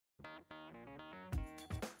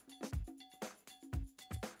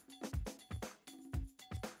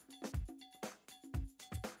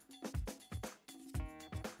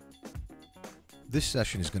This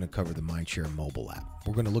session is going to cover the Mindshare Mobile App.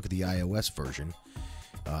 We're going to look at the iOS version,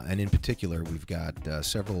 and in particular, we've got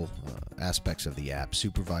several aspects of the app: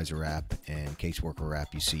 Supervisor app and Caseworker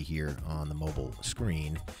app you see here on the mobile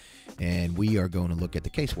screen. And we are going to look at the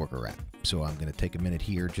Caseworker app. So I'm going to take a minute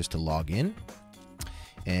here just to log in.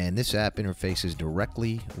 And this app interfaces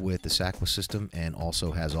directly with the SACWIS system and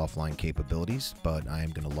also has offline capabilities, but I am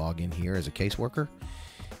going to log in here as a caseworker.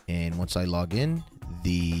 And once I log in,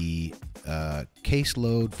 the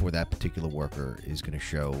caseload for that particular worker is going to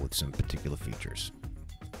show with some particular features.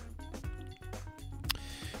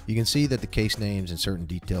 You can see that the case names in certain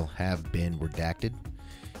detail have been redacted,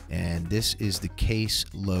 and this is the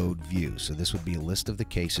caseload view. So this would be a list of the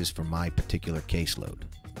cases for my particular caseload.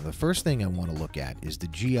 The first thing I want to look at is the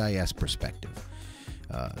GIS perspective.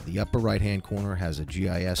 The upper right hand corner has a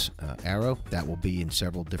GIS arrow that will be in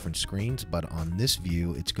several different screens, but on this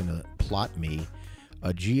view it's going to plot me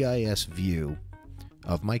a GIS view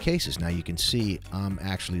of my cases. Now you can see I'm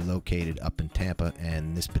actually located up in Tampa,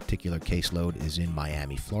 and this particular caseload is in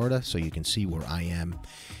Miami, Florida, so you can see where I am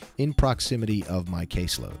in proximity of my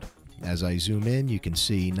caseload. As I zoom in, you can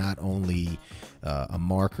see not only a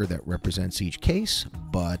marker that represents each case,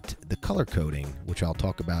 but the color coding, which I'll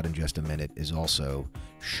talk about in just a minute, is also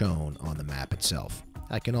shown on the map itself.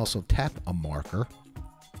 I can also tap a marker,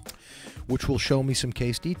 which will show me some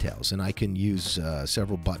case details, and I can use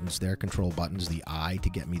several buttons there, control buttons, the I to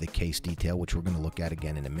get me the case detail, which we're going to look at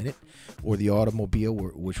again in a minute, or the automobile,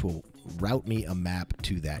 which will route me a map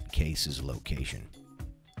to that case's location.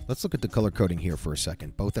 Let's look at the color coding here for a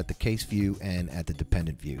second, both at the case view and at the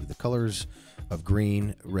dependent view. The colors of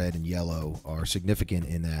green, red, and yellow are significant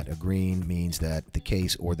in that a green means that the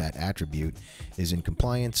case or that attribute is in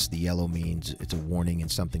compliance, the yellow means it's a warning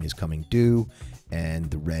and something is coming due, and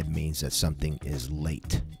the red means that something is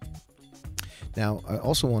late. Now, I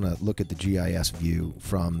also want to look at the GIS view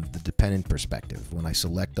from the dependent perspective. When I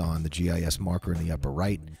select on the GIS marker in the upper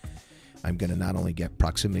right, I'm going to not only get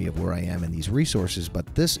proximity of where I am in these resources,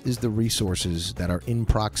 but this is the resources that are in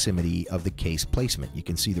proximity of the case placement. You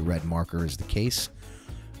can see the red marker is the case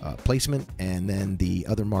placement, and then the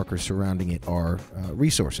other markers surrounding it are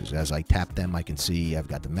resources. As I tap them, I can see I've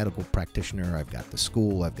got the medical practitioner, I've got the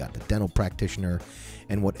school, I've got the dental practitioner,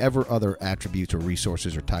 and whatever other attributes or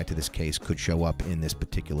resources are tied to this case could show up in this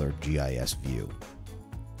particular GIS view.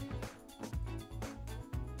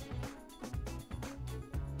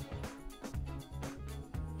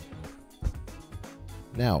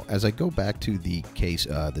 Now, as I go back to the case,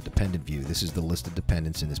 the dependent view, this is the list of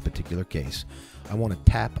dependents in this particular case. I want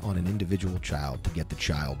to tap on an individual child to get the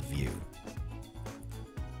child view.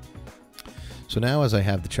 So now as I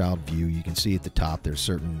have the child view, you can see at the top there's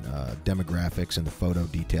certain demographics and the photo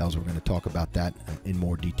details. We're going to talk about that in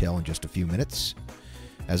more detail in just a few minutes.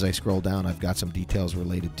 As I scroll down, I've got some details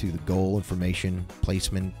related to the goal information,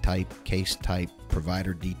 placement type, case type,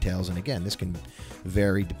 provider details, and again, this can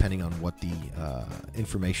vary depending on what the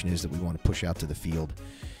information is that we want to push out to the field.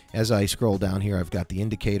 As I scroll down here, I've got the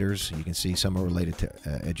indicators. You can see some are related to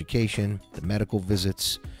education, the medical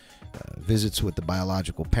visits, visits with the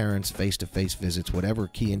biological parents, face-to-face visits, whatever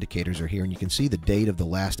key indicators are here, and you can see the date of the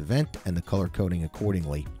last event and the color coding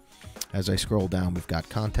accordingly. As I scroll down, we've got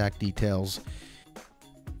contact details.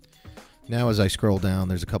 Now as I scroll down,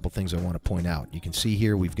 there's a couple things I want to point out. You can see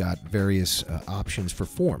here we've got various options for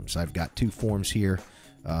forms. I've got two forms here,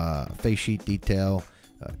 face sheet detail,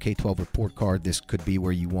 K-12 report card. This could be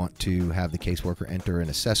where you want to have the caseworker enter an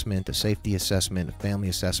assessment, a safety assessment, a family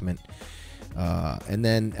assessment. And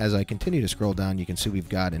then as I continue to scroll down, you can see we've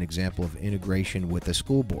got an example of integration with the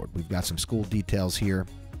school board. We've got some school details here.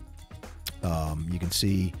 You can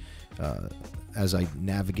see as I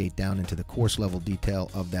navigate down into the course level detail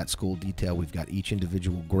of that school detail, we've got each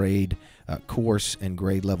individual grade, course and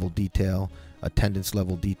grade level detail, attendance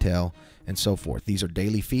level detail, and so forth. These are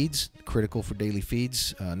daily feeds, critical for daily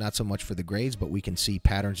feeds, not so much for the grades, but we can see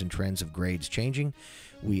patterns and trends of grades changing.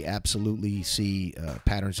 We absolutely see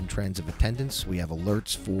patterns and trends of attendance. We have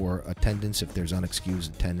alerts for attendance if there's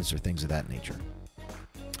unexcused attendance or things of that nature.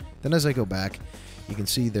 Then as I go back, you can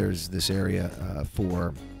see there's this area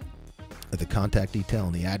for the contact detail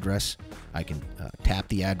and the address. I can tap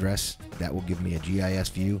the address. That will give me a GIS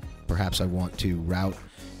view. Perhaps I want to route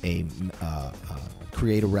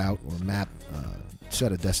create a route or map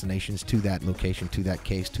set of destinations to that location, to that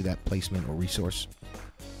case, to that placement or resource.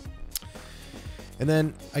 And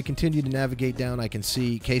then I continue to navigate down. I can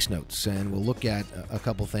see case notes, and we'll look at a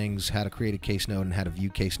couple things, how to create a case note and how to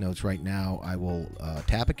view case notes. Right now, I will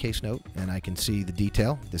tap a case note, and I can see the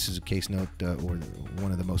detail. This is a case note, or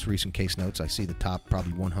one of the most recent case notes. I see the top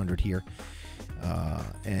probably 100 here.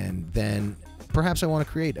 And then perhaps I want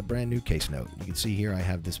to create a brand new case note. You can see here I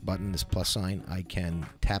have this button, this plus sign. I can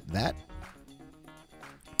tap that,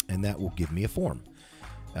 and that will give me a form.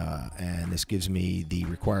 And this gives me the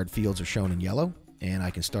required fields are shown in yellow, and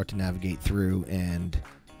I can start to navigate through and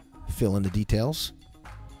fill in the details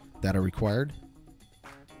that are required.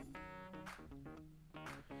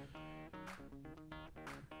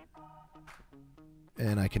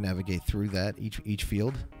 And I can navigate through that, each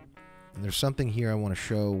field. And there's something here I want to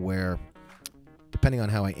show where, depending on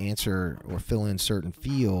how I answer or fill in certain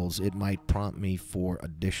fields, it might prompt me for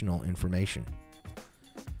additional information.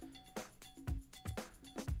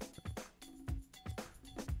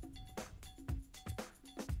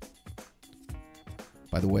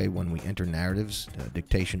 By the way, when we enter narratives,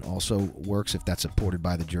 dictation also works if that's supported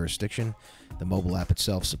by the jurisdiction. The mobile app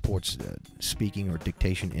itself supports speaking or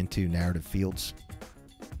dictation into narrative fields.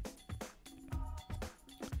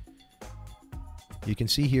 You can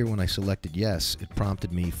see here when I selected yes, it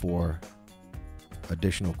prompted me for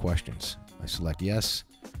additional questions. I select yes,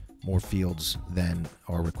 more fields than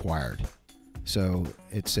are required. So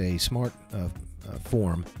it's a smart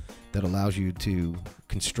form that allows you to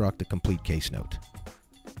construct a complete case note.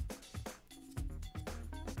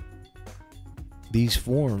 These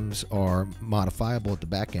forms are modifiable at the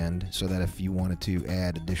back end so that if you wanted to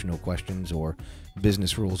add additional questions or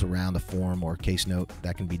business rules around a form or case note,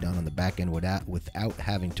 that can be done on the back end without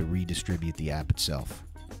having to redistribute the app itself.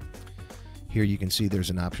 Here you can see there's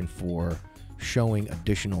an option for showing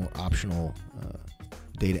additional optional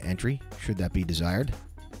data entry, should that be desired.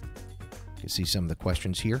 You can see some of the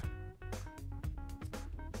questions here.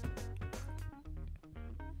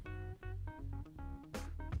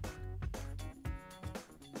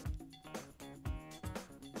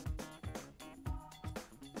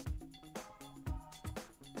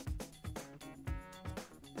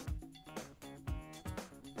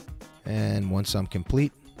 And once I'm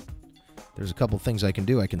complete, there's a couple things I can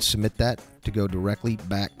do. I can submit that to go directly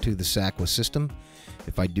back to the SACWIS system.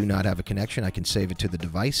 If I do not have a connection, I can save it to the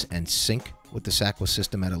device and sync with the SACWIS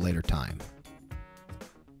system at a later time.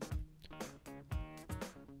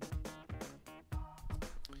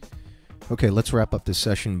 Okay, let's wrap up this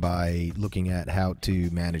session by looking at how to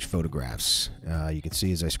manage photographs. You can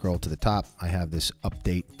see as I scroll to the top, I have this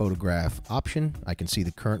update photograph option. I can see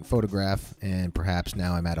the current photograph, and perhaps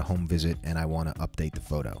now I'm at a home visit and I want to update the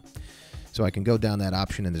photo. So I can go down that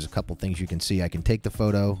option, and there's a couple things you can see. I can take the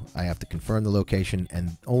photo, I have to confirm the location,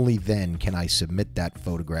 and only then can I submit that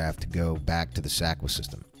photograph to go back to the SACWIS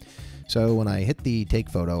system. So when I hit the take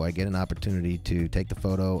photo, I get an opportunity to take the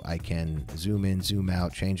photo. I can zoom in, zoom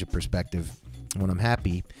out, change the perspective. When I'm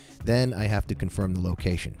happy, then I have to confirm the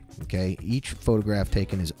location. Okay, each photograph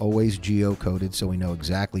taken is always geocoded, so we know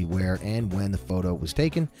exactly where and when the photo was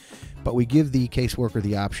taken, but we give the caseworker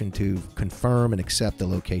the option to confirm and accept the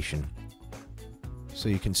location. So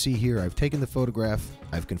you can see here I've taken the photograph,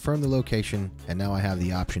 I've confirmed the location, and now I have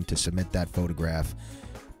the option to submit that photograph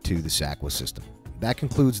to the SACWIS system. That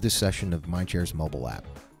concludes this session of Mindshare's mobile app.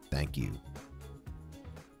 Thank you.